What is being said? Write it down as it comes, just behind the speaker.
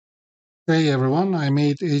Hey everyone, I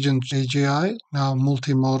made agent AGI, now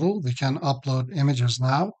multimodal. We can upload images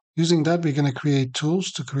now. Using that, we're going to create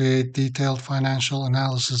tools to create detailed financial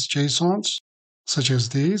analysis JSONs, such as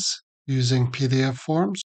these, using PDF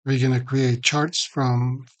forms. We're going to create charts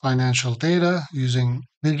from financial data using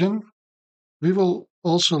Vision. We will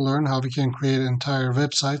also learn how we can create entire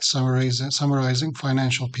websites summarizing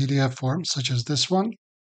financial PDF forms, such as this one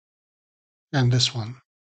and this one.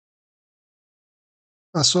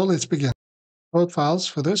 So let's begin. Code files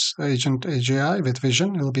for this agent AGI with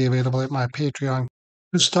Vision will be available at my Patreon.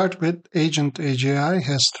 To start with, agent AGI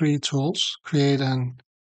has three tools: create and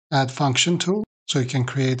add function tool, so it can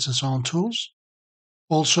create its own tools.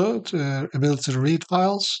 Also, the ability to read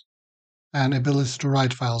files and ability to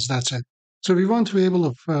write files. That's it. So we want to be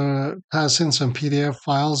able to pass in some PDF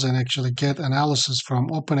files and actually get analysis from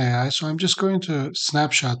OpenAI. So I'm just going to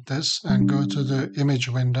snapshot this and go to the image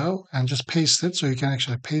window and just paste it. So you can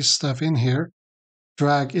actually paste stuff in here,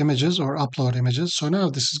 drag images or upload images. So now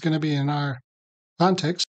this is going to be in our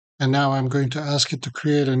context. And now I'm going to ask it to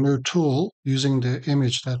create a new tool using the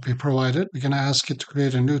image that we provided. We're going to ask it to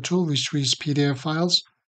create a new tool which reads PDF files.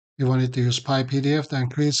 We want it to use PyPDF, then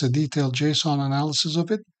creates a detailed JSON analysis of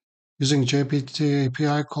it using GPT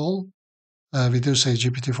API call. We do say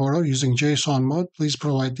GPT-4o using JSON mode. Please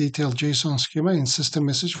provide detailed JSON schema in system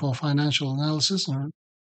message for financial analysis,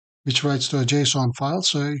 which writes to a JSON file.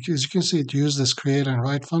 So as you can see, it used this create and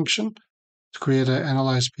write function to create an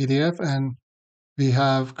analyzed PDF, and we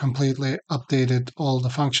have completely updated all the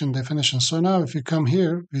function definitions. So now if you come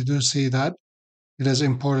here, we do see that it has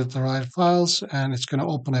imported the right files, and it's going to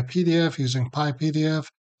open a PDF using PyPDF.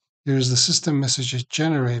 Here's the system message it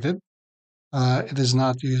generated. It is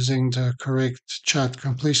not using the correct chat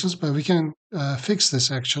completions, but we can fix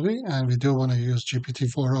this actually, and we do want to use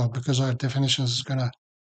GPT-4o because our definitions is going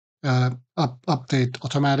to update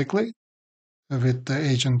automatically with the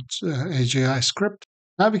agent AGI script.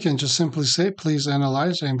 Now we can just simply say, please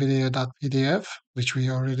analyze NVIDIA.pdf, which we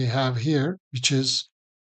already have here, which is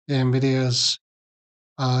NVIDIA's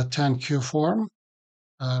 10Q form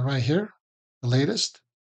right here, the latest.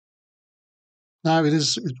 Now it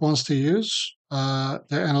wants to use the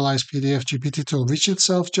Analyze PDF GPT tool, which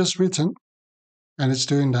itself just written, and it's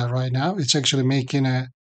doing that right now. It's actually making a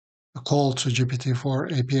call to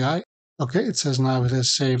GPT-4 API. Okay, it says now it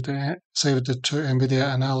has saved it to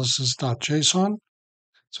NVIDIA analysis.json.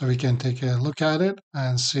 So we can take a look at it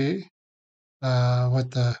and see what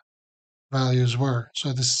the values were.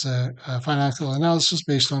 So this is a financial analysis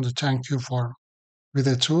based on the 10Q form. With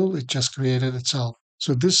a tool, it just created itself.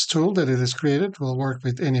 So this tool that it has created will work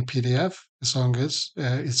with any PDF as long as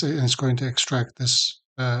it's going to extract this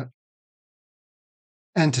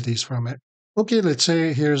entities from it. Okay, let's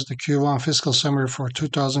say here's the Q1 fiscal summary for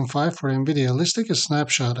 2005 for NVIDIA. Let's take a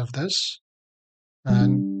snapshot of this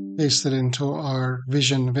and paste it into our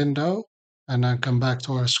Vision window and then come back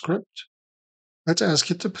to our script. Let's ask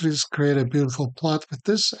it to please create a beautiful plot with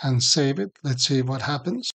this and save it. Let's see what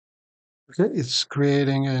happens. Okay, it's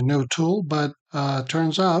creating a new tool, but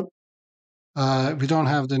turns out we don't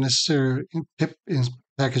have the necessary pip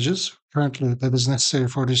packages currently that is necessary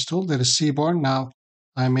for this tool. That is Seaborn. Now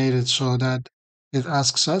I made it so that it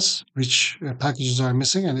asks us which packages are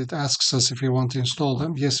missing, and it asks us if we want to install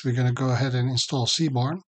them. Yes, we're going to go ahead and install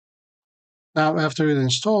Seaborn. Now, after it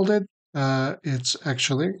installed it, it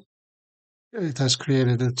has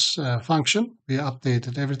created its function. We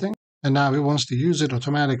updated everything, and now it wants to use it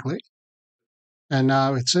automatically. And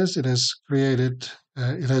now it says it has created,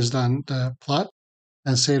 it has done the plot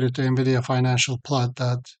and saved it to NVIDIA financial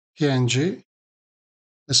plot.png,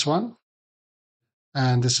 this one.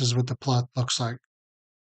 And this is what the plot looks like.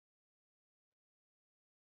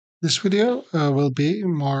 This video will be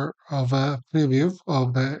more of a preview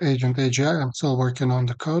of the Agent AGI. I'm still working on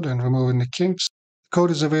the code and removing the kinks. The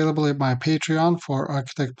code is available at my Patreon for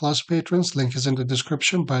Architect Plus patrons. Link is in the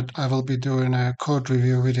description, but I will be doing a code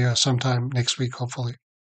review video sometime next week, hopefully.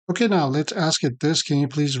 Okay, now let's ask it this. Can you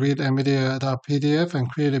please read NVIDIA.pdf and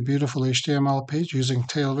create a beautiful HTML page using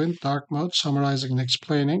Tailwind dark mode, summarizing and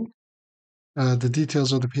explaining the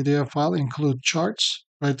details of the PDF file, include charts.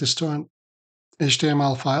 Write this to an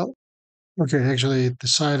HTML file. Okay, actually it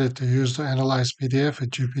decided to use the analyze PDF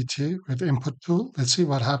with GPT with input tool. Let's see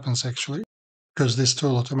what happens actually, because this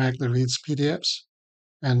tool automatically reads PDFs.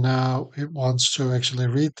 And now it wants to actually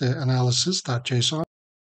read the analysis.json.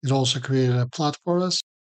 It also created a plot for us.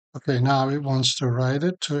 Okay, now it wants to write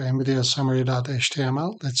it to NVIDIA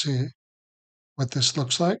summary.html. Let's see what this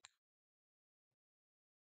looks like.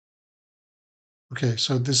 Okay,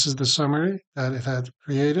 so this is the summary that it had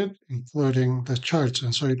created, including the charts.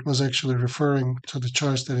 And so it was actually referring to the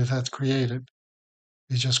charts that it had created.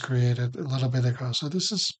 We just created a little bit ago. So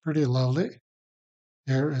this is pretty lovely.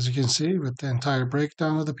 Here, as you can see, with the entire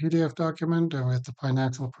breakdown of the PDF document and with the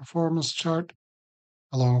financial performance chart,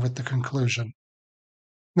 along with the conclusion.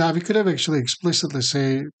 Now, we could have actually explicitly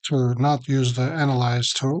say to not use the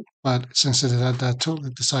analyze tool, but since it had that tool,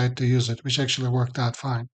 it decided to use it, which actually worked out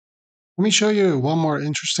fine. Let me show you one more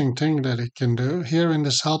interesting thing that it can do. Here in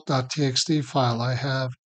this help.txt file, I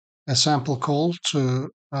have a sample call to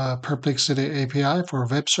Perplexity API for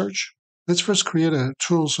web search. Let's first create a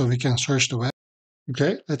tool so we can search the web.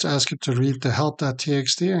 Okay, let's ask it to read the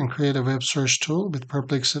help.txt and create a web search tool with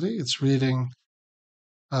Perplexity. It's reading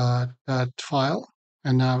that file,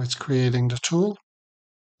 and now it's creating the tool.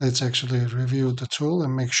 Let's actually review the tool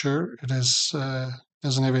and make sure it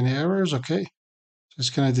doesn't have any errors. Okay, so it's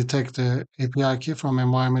going to detect the API key from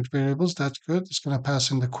environment variables. That's good. It's going to pass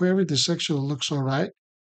in the query. This actually looks all right.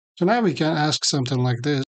 So now we can ask something like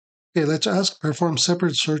this. Okay, let's ask perform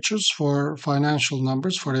separate searches for financial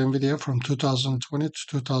numbers for NVIDIA from 2020 to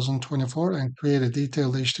 2024 and create a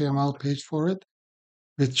detailed HTML page for it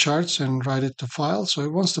with charts and write it to file. So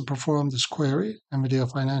it wants to perform this query, NVIDIA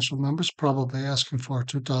financial numbers, probably asking for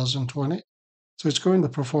 2020. So it's going to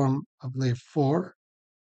perform, I believe, 4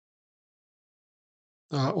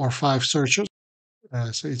 or 5 searches.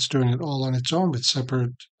 So it's doing it all on its own with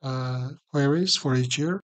separate queries for each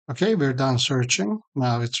year. Okay, we're done searching.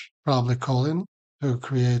 Now it's probably calling to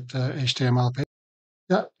create HTML page.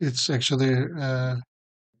 Yeah, it's actually,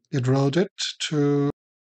 it wrote it to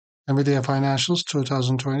NVIDIA Financials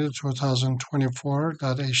 2020 to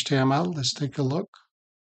 2024.html. Let's take a look.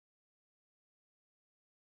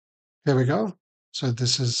 Here we go. So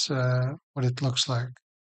this is what it looks like.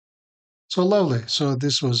 So lovely. So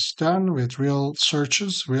this was done with real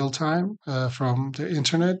searches, real time from the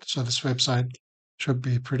internet. So this website should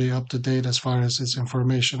be pretty up to date as far as its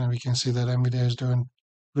information. And we can see that NVIDIA is doing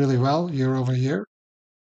really well year over year.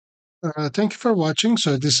 Thank you for watching.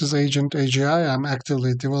 So this is Agent AGI. I'm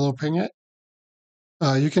actively developing it.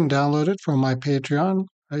 You can download it from my Patreon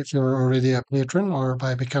if you're already a patron or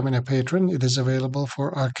by becoming a patron. It is available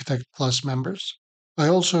for Architect Plus members. I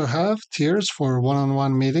also have tiers for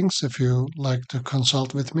one-on-one meetings if you like to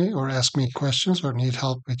consult with me or ask me questions or need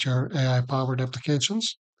help with your AI-powered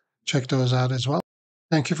applications. Check those out as well.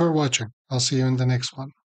 Thank you for watching. I'll see you in the next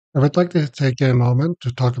one. I would like to take a moment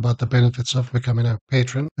to talk about the benefits of becoming a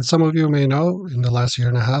patron. As some of you may know, in the last year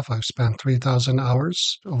and a half, I've spent 3,000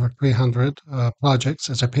 hours, over 300 projects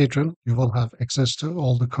as a patron. You will have access to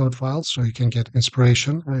all the code files so you can get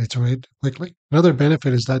inspiration and iterate quickly. Another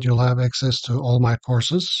benefit is that you'll have access to all my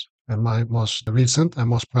courses. And my most recent and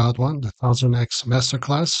most proud one, the 1000x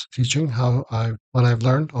Masterclass, teaching what I've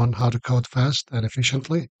learned on how to code fast and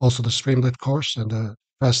efficiently. Also the Streamlit course and the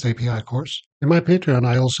Fast API course. In my Patreon,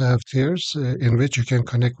 I also have tiers in which you can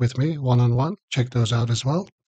connect with me one-on-one. Check those out as well.